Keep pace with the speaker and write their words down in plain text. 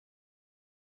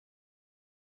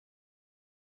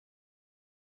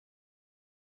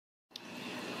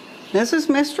This is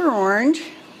Mr. Orange.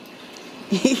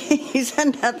 He's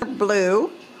another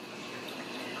blue.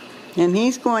 And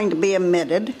he's going to be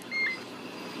emitted.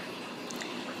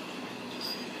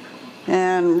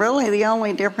 And really the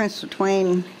only difference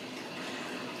between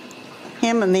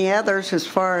him and the others as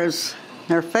far as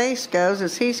their face goes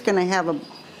is he's going to have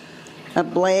a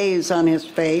blaze on his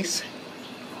face.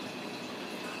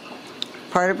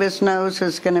 Part of his nose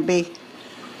is going to be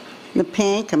the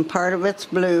pink and part of it's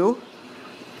blue.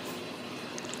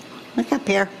 Look up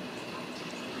here.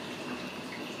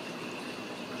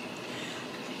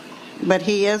 But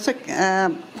he is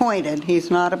pointed. He's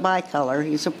not a bicolor.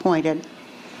 He's a pointed.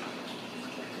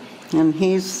 And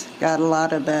he's got a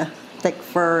lot of the thick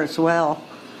fur as well.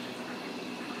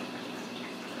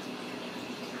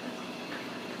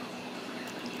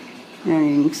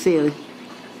 And you can see,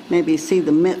 maybe see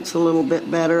the mitts a little bit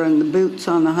better and the boots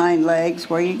on the hind legs.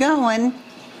 Where you going?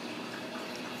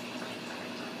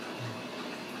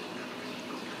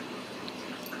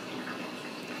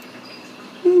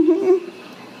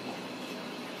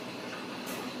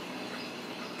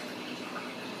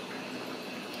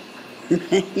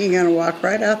 You're going to walk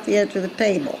right off the edge of the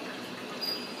table.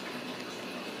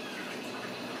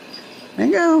 There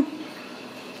you go.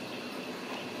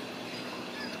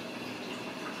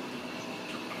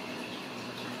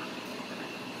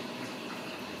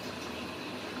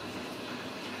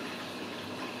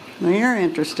 Well, you're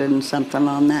interested in something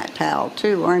on that towel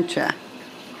too, aren't you?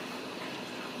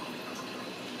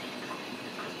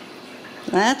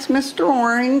 That's Mr.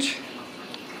 Orange.